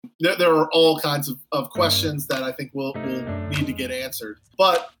there are all kinds of questions that I think will need to get answered.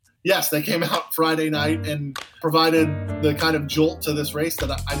 But yes, they came out Friday night and provided the kind of jolt to this race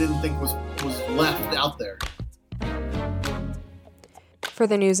that I didn't think was left out there. For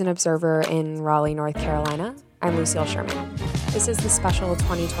the News and Observer in Raleigh, North Carolina, I'm Lucille Sherman. This is the special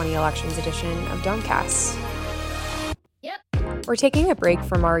 2020 elections edition of Domecast. We're taking a break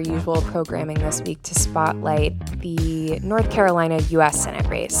from our usual programming this week to spotlight the North Carolina U.S. Senate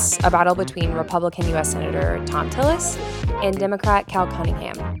race, a battle between Republican U.S. Senator Thom Tillis and Democrat Cal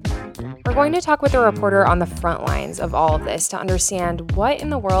Cunningham. We're going to talk with a reporter on the front lines of all of this to understand what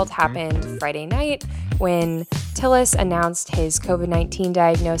in the world happened Friday night when Tillis announced his COVID-19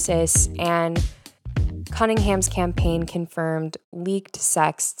 diagnosis and Cunningham's campaign confirmed leaked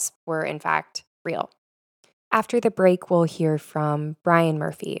texts were in fact real. After the break, we'll hear from Brian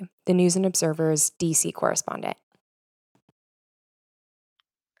Murphy, the News and Observer's D.C. correspondent.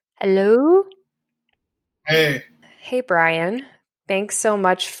 Hello? Hey. Hey, Brian. Thanks so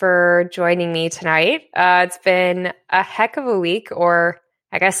much for joining me tonight. It's been a heck of a week, or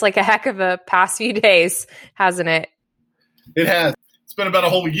I guess like a heck of a past few days, hasn't it? It has. It's been about a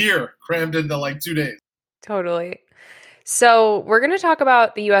whole year crammed into like 2 days. Totally. So we're going to talk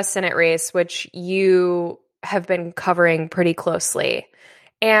about the U.S. Senate race, which you have been covering pretty closely.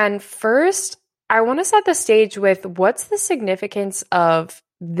 And first, I want to set the stage with what's the significance of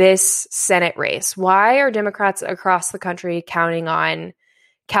this Senate race? Why are Democrats across the country counting on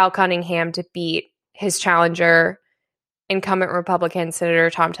Cal Cunningham to beat his challenger, incumbent Republican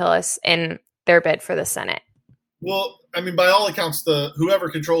Senator Thom Tillis, in their bid for the Senate? Well, I mean, by all accounts, whoever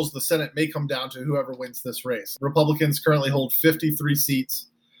controls the Senate may come down to whoever wins this race. Republicans currently hold 53 seats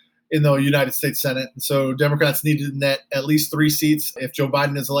in the United States Senate. And so Democrats need to net at least 3 seats if Joe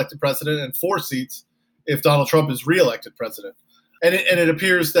Biden is elected president and 4 seats if Donald Trump is reelected president. And it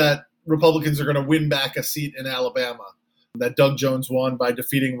appears that Republicans are going to win back a seat in Alabama that Doug Jones won by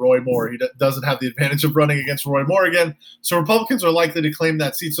defeating Roy Moore. He doesn't have the advantage of running against Roy Moore again. So Republicans are likely to claim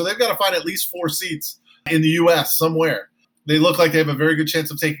that seat. So they've got to find at least 4 seats in the U.S. somewhere. They look like they have a very good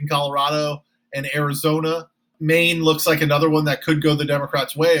chance of taking Colorado and Arizona. Maine looks like another one that could go the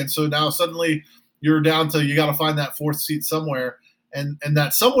Democrats' way. And so now suddenly you're down to you got to find that 4th seat somewhere. And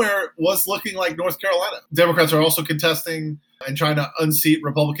that somewhere was looking like North Carolina. Democrats are also contesting and trying to unseat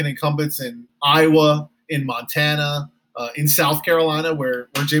Republican incumbents in Iowa, in Montana, in South Carolina, where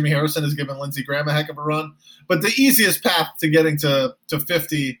Jamie Harrison has given Lindsey Graham a heck of a run. But the easiest path to getting to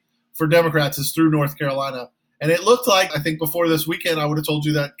 50 for Democrats is through North Carolina. And it looked like, I think before this weekend, I would have told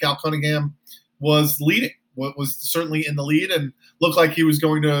you that Cal Cunningham was leading, was certainly in the lead, and looked like he was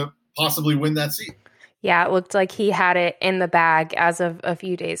going to possibly win that seat. Yeah, it looked like he had it in the bag as of a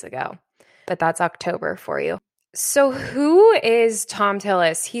few days ago. But that's October for you. So who is Thom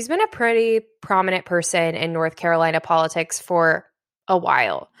Tillis? He's been a pretty prominent person in North Carolina politics for a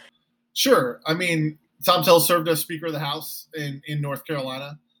while. Sure. I mean, Thom Tillis served as Speaker of the House in North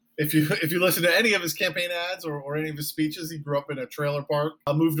Carolina. If you listen to any of his campaign ads or any of his speeches, he grew up in a trailer park,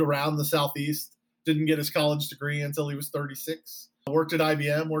 moved around the Southeast, didn't get his college degree until he was 36, worked at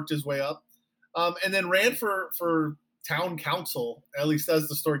IBM, worked his way up, and then ran for town council, at least as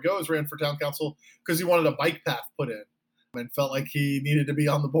the story goes, ran for town council because he wanted a bike path put in and felt like he needed to be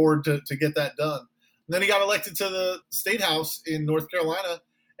on the board to get that done. And then he got elected to the state house in North Carolina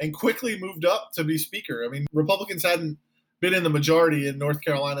and quickly moved up to be speaker. I mean, Republicans hadn't been in the majority in North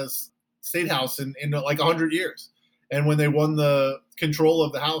Carolina's state house in like 100 years. And when they won the control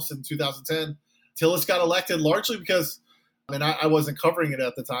of the house in 2010, Tillis got elected largely because, I mean, I wasn't covering it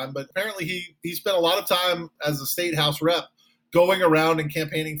at the time, but apparently he spent a lot of time as a state house rep going around and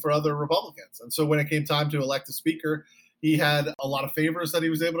campaigning for other Republicans. And so when it came time to elect a speaker, he had a lot of favors that he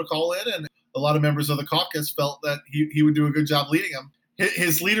was able to call in, and a lot of members of the caucus felt that he would do a good job leading them.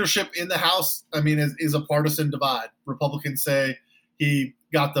 His leadership in the House, I mean, is a partisan divide. Republicans say he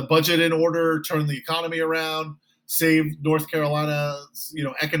got the budget in order, turned the economy around, saved North Carolina's,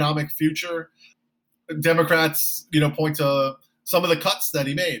 economic future. Democrats, point to some of the cuts that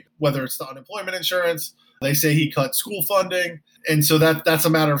he made, whether it's the unemployment insurance. They say he cut school funding. And so that's a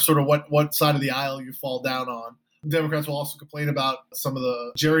matter of sort of what side of the aisle you fall down on. Democrats will also complain about some of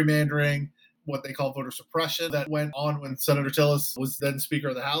the gerrymandering, what they call voter suppression, that went on when Senator Tillis was then Speaker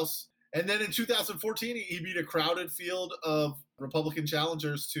of the House. And then in 2014, he beat a crowded field of Republican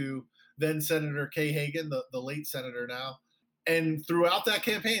challengers to then Senator Kay Hagan, the late senator now. And throughout that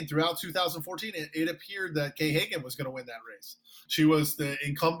campaign, throughout 2014, it appeared that Kay Hagan was going to win that race. She was the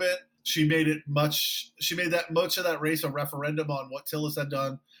incumbent. She made much of that race a referendum on what Tillis had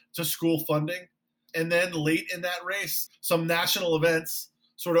done to school funding. And then late in that race, some national events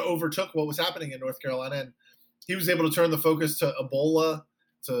sort of overtook what was happening in North Carolina. And he was able to turn the focus to Ebola,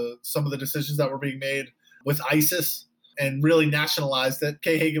 to some of the decisions that were being made with ISIS, and really nationalized it.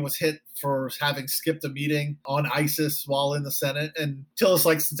 Kay Hagan was hit for having skipped a meeting on ISIS while in the Senate. And Tillis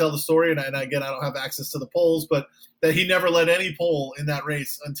likes to tell the story, and again, I don't have access to the polls, but that he never led any poll in that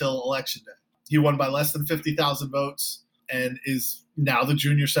race until Election Day. He won by less than 50,000 votes and is now the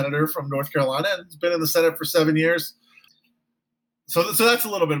junior senator from North Carolina, and has been in the Senate for 7 years. So that's a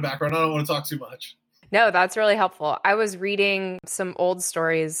little bit of background. I don't want to talk too much. No, that's really helpful. I was reading some old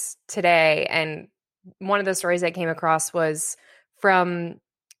stories today, and one of the stories I came across was from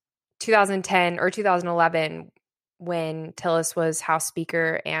 2010 or 2011 when Tillis was House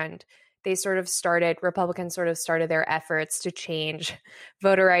Speaker, and Republicans sort of started their efforts to change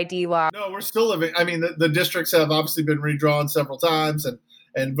voter ID law. No, we're still living. I mean, the districts have obviously been redrawn several times,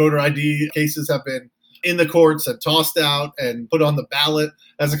 and voter ID cases have been in the courts and tossed out and put on the ballot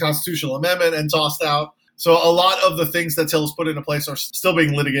as a constitutional amendment and tossed out. So a lot of the things that Tillis put into place are still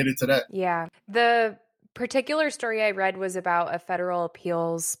being litigated today. Yeah. The particular story I read was about a federal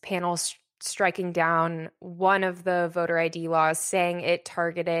appeals panel striking down one of the voter ID laws, saying it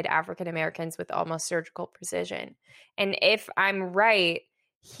targeted African Americans with almost surgical precision. And if I'm right,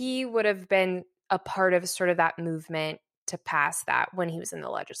 he would have been a part of sort of that movement to pass that when he was in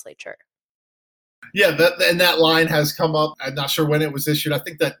the legislature. Yeah, that line has come up. I'm not sure when it was issued. I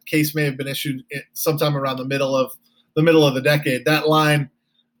think that case may have been issued sometime around the middle of the decade. That line,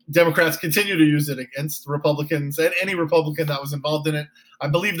 Democrats continue to use it against Republicans and any Republican that was involved in it. I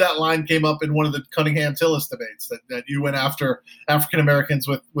believe that line came up in one of the Cunningham-Tillis debates, that you went after African Americans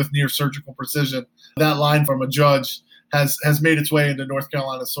with near surgical precision. That line from a judge has made its way into North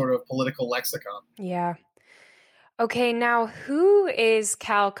Carolina's sort of political lexicon. Yeah. Okay, now who is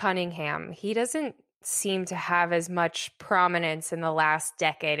Cal Cunningham? He doesn't seem to have as much prominence in the last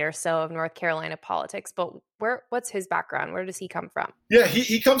decade or so of North Carolina politics, but what's his background? Where does he come from? Yeah,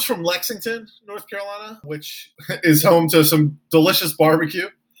 he comes from Lexington, North Carolina, which is home to some delicious barbecue.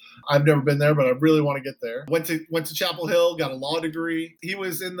 I've never been there, but I really want to get there. Went to Chapel Hill, got a law degree. He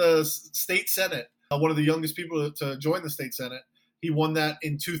was in the state Senate, one of the youngest people to join the state Senate. He won that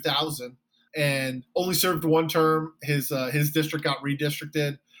in 2000. And only served one term. His district got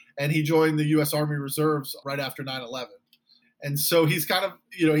redistricted, and he joined the U.S. Army Reserves right after 9/11. And so he's kind of,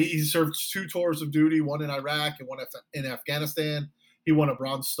 he served 2 tours of duty, one in Iraq and one in Afghanistan. He won a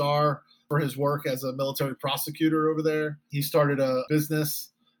Bronze Star for his work as a military prosecutor over there. He started a business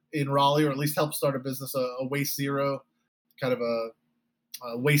in Raleigh, or at least helped start a business, a Waste Zero, kind of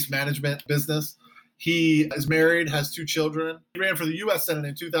a waste management business. He is married, has 2 children. He ran for the U.S. Senate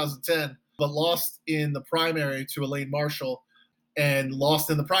in 2010. But lost in the primary to Elaine Marshall, and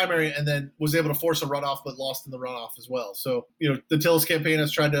lost in the primary, and then was able to force a runoff, but lost in the runoff as well. So, the Tillis campaign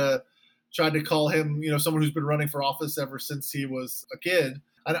has tried to call him, someone who's been running for office ever since he was a kid.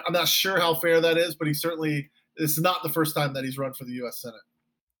 I'm not sure how fair that is, but it's not the first time that he's run for the U.S.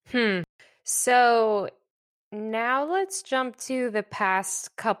 Senate. So now let's jump to the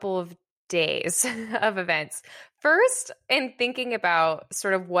past couple of days of events. First, in thinking about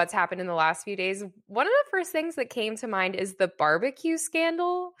sort of what's happened in the last few days, one of the first things that came to mind is the barbecue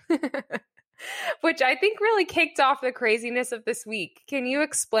scandal, which I think really kicked off the craziness of this week. Can you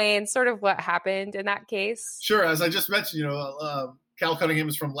explain sort of what happened in that case? Sure. As I just mentioned, Cal Cunningham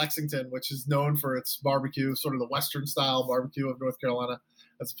is from Lexington, which is known for its barbecue, sort of the Western style barbecue of North Carolina,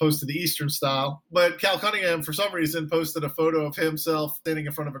 as opposed to the Eastern style. But Cal Cunningham, for some reason, posted a photo of himself standing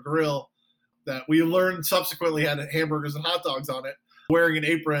in front of a grill that we learned subsequently had hamburgers and hot dogs on it, wearing an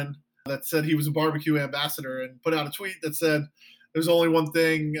apron that said he was a barbecue ambassador, and put out a tweet that said, there's only one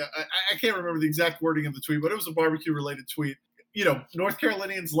thing. I can't remember the exact wording of the tweet, but it was a barbecue-related tweet. North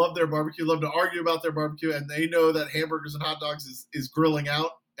Carolinians love their barbecue, love to argue about their barbecue, and they know that hamburgers and hot dogs is grilling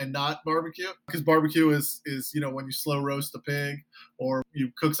out and not barbecue. Because barbecue is when you slow roast a pig, or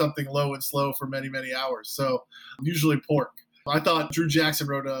you cook something low and slow for many, many hours. So usually pork. I thought Drew Jackson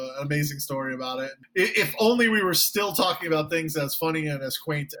wrote an amazing story about it. If only we were still talking about things as funny and as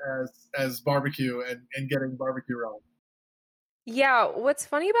quaint as barbecue and getting barbecue wrong. Yeah, what's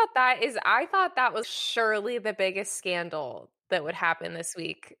funny about that is I thought that was surely the biggest scandal that would happen this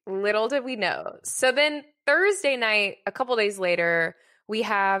week. Little did we know. So then Thursday night, a couple days later, we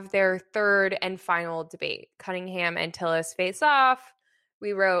have their third and final debate. Cunningham and Tillis face off.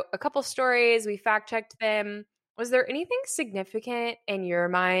 We wrote a couple stories. We fact-checked them. Was there anything significant in your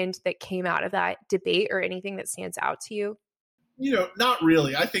mind that came out of that debate, or anything that stands out to you? Not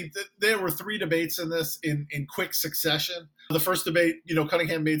really. I think that there were 3 debates in this in quick succession. The first debate,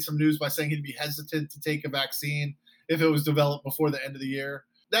 Cunningham made some news by saying he'd be hesitant to take a vaccine if it was developed before the end of the year.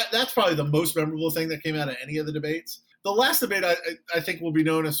 that's probably the most memorable thing that came out of any of the debates. The last debate, I think, will be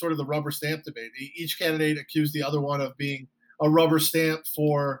known as sort of the rubber stamp debate. Each candidate accused the other one of being a rubber stamp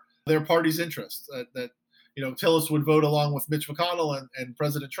for their party's interests. That Tillis would vote along with Mitch McConnell and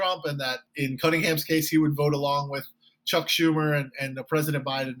President Trump, and that in Cunningham's case, he would vote along with Chuck Schumer and President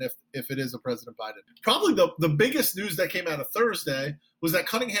Biden if it is a President Biden. Probably the biggest news that came out of Thursday was that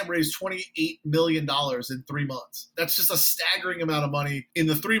Cunningham raised $28 million in 3 months. That's just a staggering amount of money. In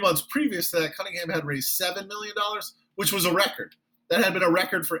the 3 months previous to that, Cunningham had raised $7 million, which was a record. That had been a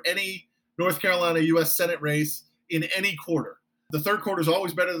record for any North Carolina U.S. Senate race in any quarter. The third quarter is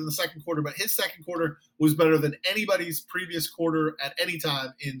always better than the second quarter, but his second quarter was better than anybody's previous quarter at any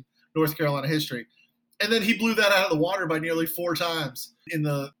time in North Carolina history. And then he blew that out of the water by nearly 4 times in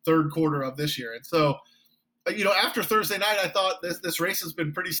the third quarter of this year. And so, after Thursday night, I thought this race has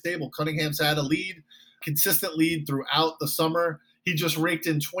been pretty stable. Cunningham's had a lead, consistent lead throughout the summer. He just raked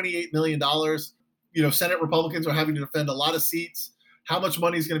in $28 million. Senate Republicans are having to defend a lot of seats. How much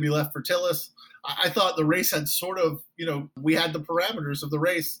money is going to be left for Tillis? I thought the race had sort of, we had the parameters of the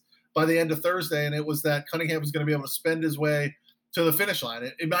race by the end of Thursday, and it was that Cunningham was going to be able to spend his way to the finish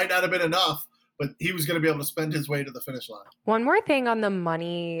line. It might not have been enough, but he was going to be able to spend his way to the finish line. One more thing on the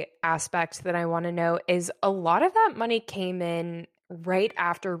money aspect that I want to know is a lot of that money came in right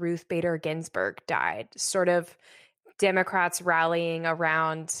after Ruth Bader Ginsburg died, sort of Democrats rallying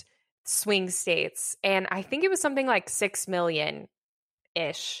around swing states. And I think it was something like $6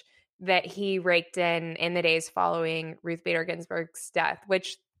 million-ish that he raked in the days following Ruth Bader Ginsburg's death,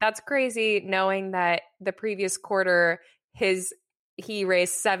 which that's crazy knowing that the previous quarter he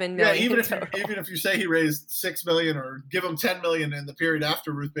raised $7 million. Yeah, even if you say he raised $6 million or give him $10 million in the period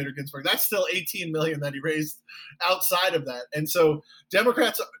after Ruth Bader Ginsburg, that's still $18 million that he raised outside of that. And so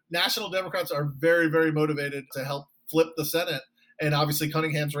national Democrats are very, very motivated to help flip the Senate. And obviously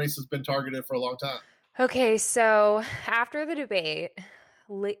Cunningham's race has been targeted for a long time. Okay, so after the debate,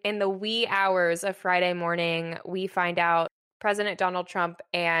 in the wee hours of Friday morning, we find out President Donald Trump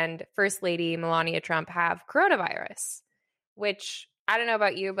and First Lady Melania Trump have coronavirus, which I don't know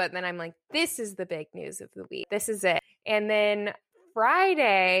about you, but then I'm like, this is the big news of the week. This is it. And then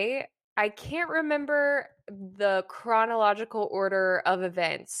Friday, I can't remember the chronological order of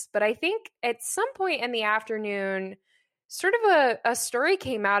events, but I think at some point in the afternoon, sort of a story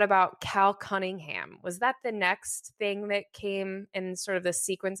came out about Cal Cunningham. Was that the next thing that came in sort of the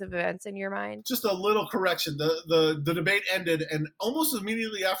sequence of events in your mind? Just a little correction. The debate ended, and almost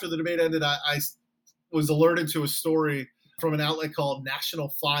immediately after the debate ended, I was alerted to a story from an outlet called National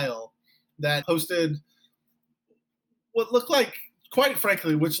File that posted what looked like, quite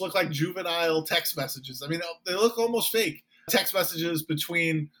frankly, juvenile text messages. I mean, they look almost fake. Text messages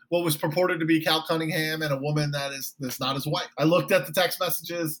between what was purported to be Cal Cunningham and a woman that's not his wife. I looked at the text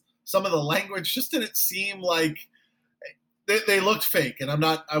messages. Some of the language just didn't seem like they looked fake. And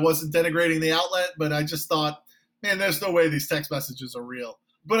I wasn't denigrating the outlet, but I just thought, man, there's no way these text messages are real.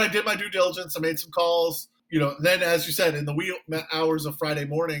 But I did my due diligence. I made some calls. Then as you said, in the wee hours of Friday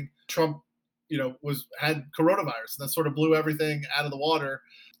morning, Trump, had coronavirus. And that sort of blew everything out of the water.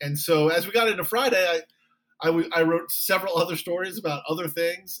 And so as we got into Friday, I wrote several other stories about other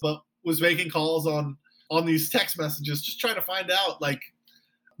things, but was making calls on these text messages, just trying to find out, like,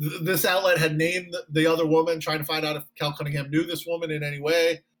 this outlet had named the other woman, trying to find out if Cal Cunningham knew this woman in any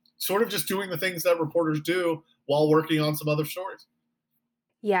way, sort of just doing the things that reporters do while working on some other stories.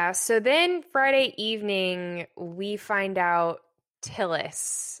 Yeah. So then Friday evening, we find out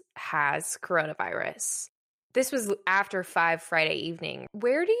Tillis has coronavirus. This was after 5 Friday evening.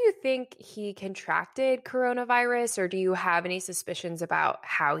 Where do you think he contracted coronavirus, or do you have any suspicions about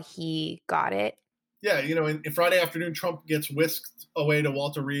how he got it? Yeah, in Friday afternoon, Trump gets whisked away to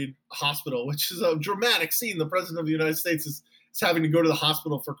Walter Reed Hospital, which is a dramatic scene. The president of the United States is having to go to the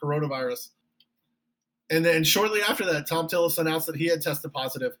hospital for coronavirus. And then shortly after that, Thom Tillis announced that he had tested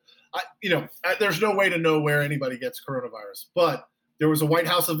positive. There's no way to know where anybody gets coronavirus, but there was a White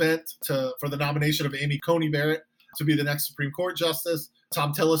House event for the nomination of Amy Coney Barrett to be the next Supreme Court justice.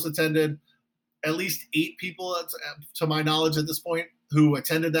 Thom Tillis attended. At least 8 people, to my knowledge at this point, who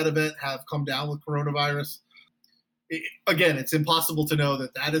attended that event have come down with coronavirus. Again, it's impossible to know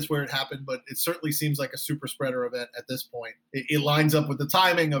that is where it happened, but it certainly seems like a super spreader event at this point. It lines up with the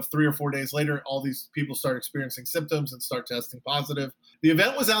timing of 3 or 4 days later, all these people start experiencing symptoms and start testing positive. The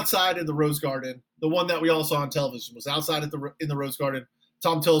event was outside in the Rose Garden. The one that we all saw on television was outside in the Rose Garden.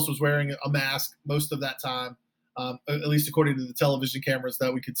 Thom Tillis was wearing a mask most of that time, at least according to the television cameras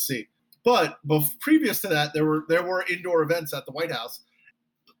that we could see. But previous to that, there were indoor events at the White House.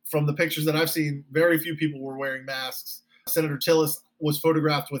 From the pictures that I've seen, very few people were wearing masks. Senator Tillis was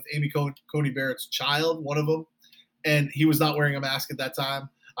photographed with Amy Coney Barrett's child, one of them, and he was not wearing a mask at that time.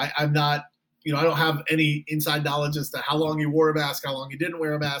 I'm not, I don't have any inside knowledge as to how long he wore a mask, how long he didn't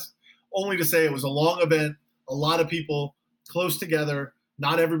wear a mask, only to say it was a long event, a lot of people close together.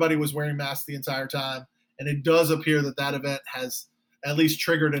 Not everybody was wearing masks the entire time. And it does appear that event has at least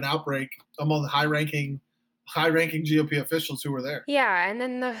triggered an outbreak among high-ranking GOP officials who were there. Yeah, and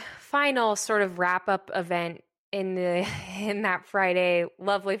then the final sort of wrap-up event in that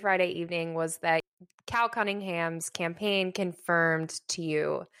lovely Friday evening was that Cal Cunningham's campaign confirmed to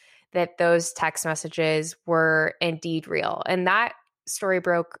you that those text messages were indeed real. And that story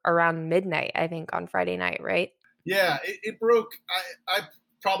broke around midnight, I think, on Friday night, right? Yeah, it broke. I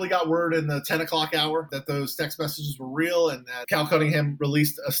probably got word in the 10 o'clock hour that those text messages were real, and that Cal Cunningham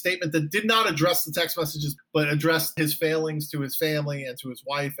released a statement that did not address the text messages, but addressed his failings to his family and to his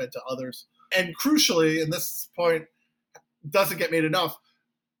wife and to others. And crucially, and this point doesn't get made enough,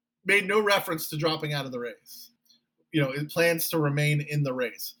 made no reference to dropping out of the race. It plans to remain in the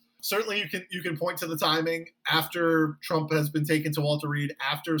race. Certainly you can point to the timing after Trump has been taken to Walter Reed,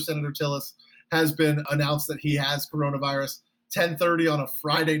 after Senator Tillis has been announced that he has coronavirus, 10:30 on a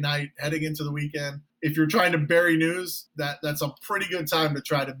Friday night heading into the weekend. If you're trying to bury news, that's a pretty good time to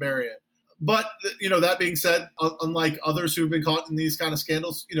try to bury it. But, that being said, unlike others who've been caught in these kind of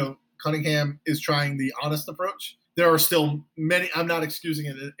scandals, Cunningham is trying the honest approach. There are still many, I'm not excusing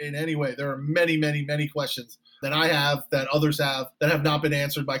it in any way. There are many, many, many questions that I have, that others have, that have not been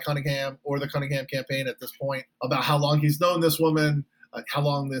answered by Cunningham or the Cunningham campaign at this point, about how long he's known this woman, how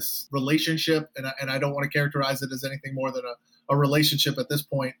long this relationship, and I don't want to characterize it as anything more than a relationship at this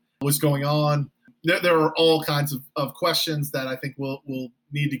point, was going on. There are all kinds of questions that I think will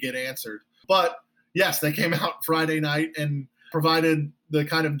need to get answered. But yes, they came out Friday night and provided the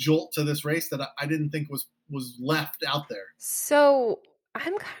kind of jolt to this race that I didn't think was left out there. So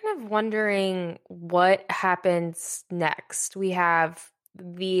I'm kind of wondering what happens next. We have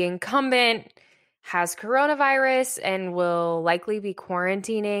the incumbent has coronavirus and will likely be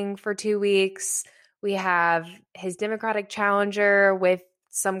quarantining for 2 weeks. We have his Democratic challenger with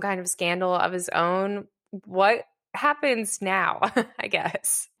some kind of scandal of his own. What happens now, I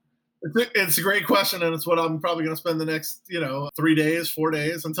guess? It's a great question, and it's what I'm probably going to spend the next, 3 days, 4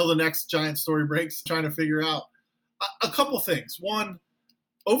 days, until the next giant story breaks, trying to figure out a couple things. One,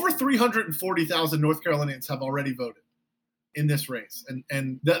 over 340,000 North Carolinians have already voted in this race,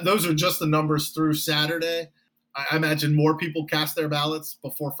 and those are just the numbers through Saturday. I imagine more people cast their ballots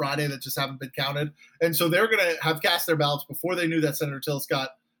before Friday that just haven't been counted, and so they're going to have cast their ballots before they knew that Senator Tillis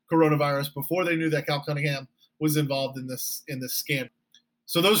got coronavirus, before they knew that Cal Cunningham was involved in this scandal.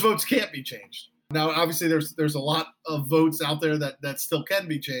 So those votes can't be changed. Now, obviously, there's a lot of votes out there that still can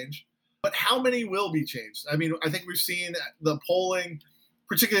be changed, but how many will be changed? I mean, I think we've seen the polling,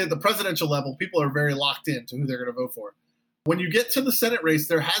 particularly at the presidential level, people are very locked in to who they're going to vote for. When you get to the Senate race,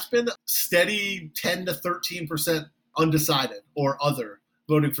 there has been steady 10 to 13% undecided or other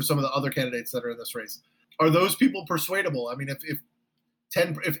voting for some of the other candidates that are in this race. Are those people persuadable? I mean, if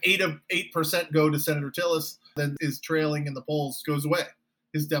 8% go to Senator Tillis, then his trailing in the polls goes away.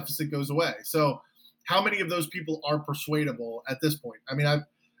 His deficit goes away. So how many of those people are persuadable at this point? I mean,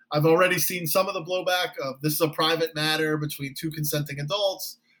 I've already seen some of the blowback of this is a private matter between two consenting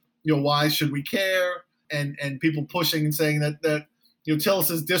adults. Why should we care? And people pushing and saying that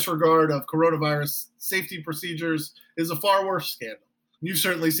Tillis's disregard of coronavirus safety procedures is a far worse scandal. You've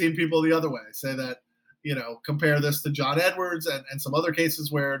certainly seen people the other way say that, compare this to John Edwards and some other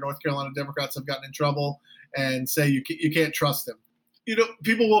cases where North Carolina Democrats have gotten in trouble and say you can't trust him.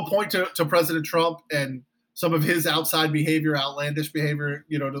 People will point to President Trump and some of his outside behavior, outlandish behavior,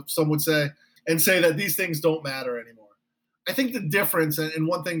 some would say, and say that these things don't matter anymore. I think the difference, and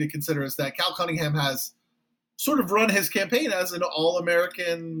one thing to consider, is that Cal Cunningham has sort of run his campaign as an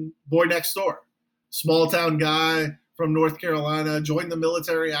all-American boy next door. Small-town guy from North Carolina, joined the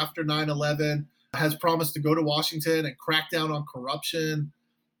military after 9/11, has promised to go to Washington and crack down on corruption,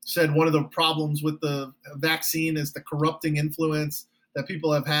 said one of the problems with the vaccine is the corrupting influence that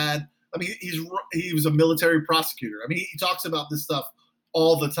people have had. I mean, he was a military prosecutor. I mean, he talks about this stuff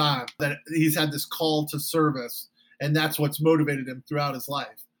all the time, that he's had this call to service, and that's what's motivated him throughout his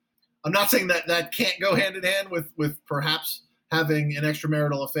life. I'm not saying that can't go hand in hand with perhaps having an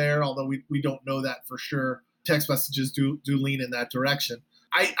extramarital affair, although we don't know that for sure. Text messages do lean in that direction.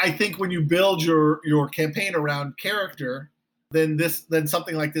 I think when you build your campaign around character, then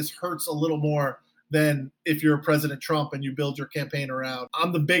something like this hurts a little more than if you're President Trump and you build your campaign around,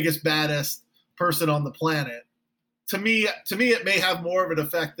 I'm the biggest, baddest person on the planet. To me, it may have more of an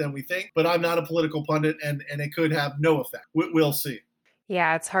effect than we think, but I'm not a political pundit, and it could have no effect. We'll see.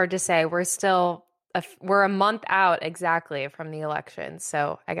 Yeah, it's hard to say. We're a month out exactly from the election,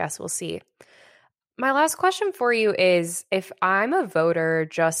 so I guess we'll see. My last question for you is, if I'm a voter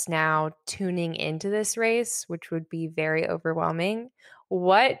just now tuning into this race, which would be very overwhelming,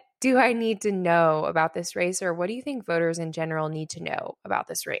 what do I need to know about this race, or what do you think voters in general need to know about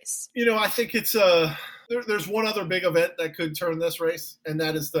this race? I think it's there's one other big event that could turn this race, and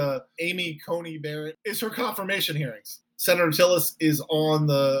that is the Amy Coney Barrett. It's her confirmation hearings. Senator Tillis is on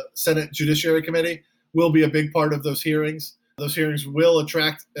the Senate Judiciary Committee, will be a big part of those hearings. Those hearings will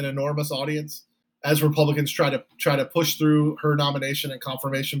attract an enormous audience as Republicans try to push through her nomination and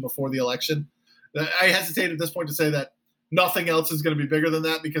confirmation before the election. I hesitate at this point to say that nothing else is going to be bigger than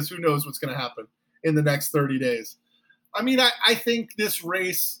that, because who knows what's going to happen in the next 30 days. I mean, I think this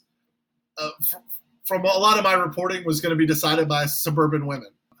race, from a lot of my reporting, was going to be decided by suburban women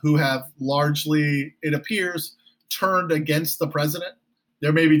who have largely, it appears, turned against the president.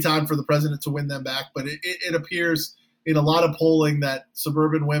 There may be time for the president to win them back, but it appears in a lot of polling that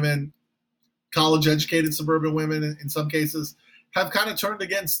suburban women, college-educated suburban women in some cases, have kind of turned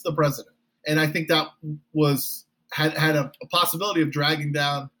against the president. And I think that had a possibility of dragging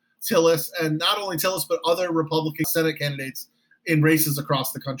down Tillis, and not only Tillis, but other Republican Senate candidates in races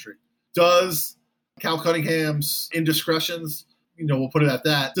across the country. Does Cal Cunningham's indiscretions, we'll put it at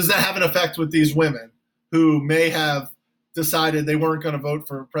that, does that have an effect with these women who may have decided they weren't going to vote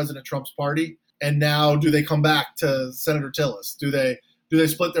for President Trump's party, and now do they come back to Senator Tillis? Do they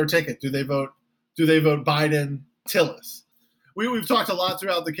split their ticket? Do they vote Biden Tillis? We've talked a lot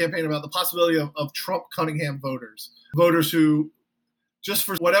throughout the campaign about the possibility of Trump Cunningham voters who, just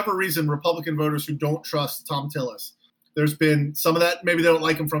for whatever reason, Republican voters who don't trust Thom Tillis. There's been some of that. Maybe they don't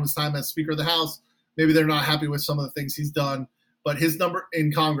like him from his time as Speaker of the House. Maybe they're not happy with some of the things he's done, but his numbers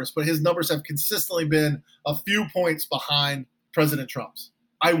have consistently been a few points behind President Trump's.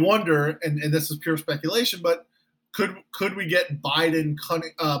 I wonder, and this is pure speculation, but could we get Biden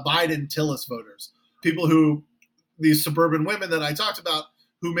Tillis voters? People who, these suburban women that I talked about,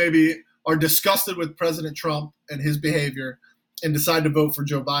 who maybe are disgusted with President Trump and his behavior and decide to vote for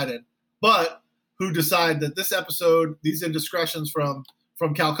Joe Biden, but who decide that this episode, these indiscretions from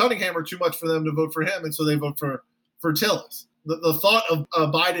Cal Cunningham are too much for them to vote for him, and so they vote for Tillis. The thought of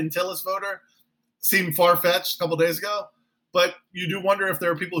a Biden Tillis voter seemed far-fetched a couple days ago, but you do wonder if there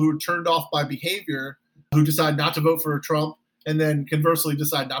are people who are turned off by behavior who decide not to vote for Trump and then conversely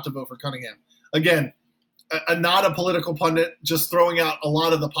decide not to vote for Cunningham. Again, not a political pundit, just throwing out a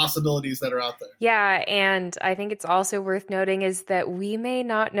lot of the possibilities that are out there. Yeah, and I think it's also worth noting is that we may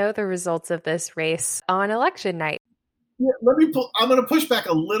not know the results of this race on election night. Yeah, I'm going to push back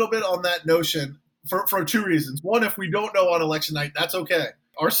a little bit on that notion for two reasons. One, if we don't know on election night, that's okay.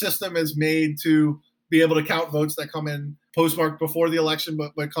 Our system is made to be able to count votes that come in postmarked before the election,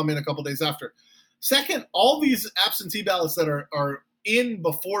 but come in a couple days after. Second, all these absentee ballots that are in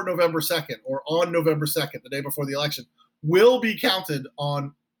before November 2nd or on November 2nd, the day before the election, will be counted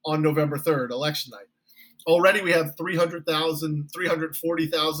on November 3rd, election night. Already we have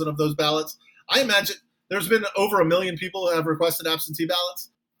 340,000 of those ballots. I imagine there's been over 1 million people who have requested absentee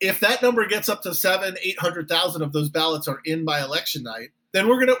ballots. If that number gets up to 800,000 of those ballots are in by election night, then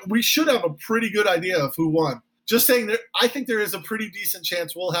we should have a pretty good idea of who won. Just saying that I think there is a pretty decent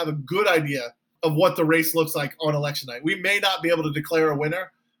chance we'll have a good idea of what the race looks like on election night. We may not be able to declare a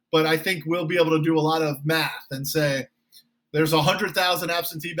winner, but I think we'll be able to do a lot of math and say there's 100,000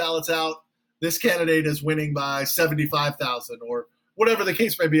 absentee ballots out. This candidate is winning by 75,000 or whatever the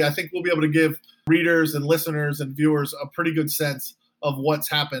case may be. I think we'll be able to give readers and listeners and viewers a pretty good sense of what's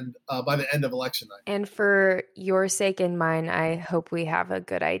happened by the end of election night. And for your sake and mine, I hope we have a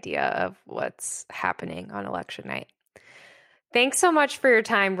good idea of what's happening on election night. Thanks so much for your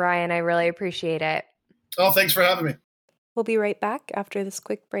time, Brian. I really appreciate it. Oh, thanks for having me. We'll be right back after this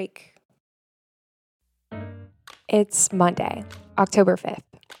quick break. It's Monday, October 5th.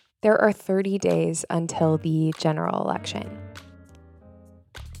 There are 30 days until the general election.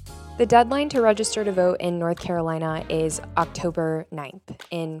 The deadline to register to vote in North Carolina is October 9th,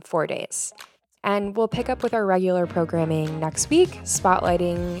 in 4 days. And we'll pick up with our regular programming next week,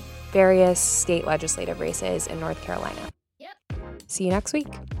 spotlighting various state legislative races in North Carolina. See you next week.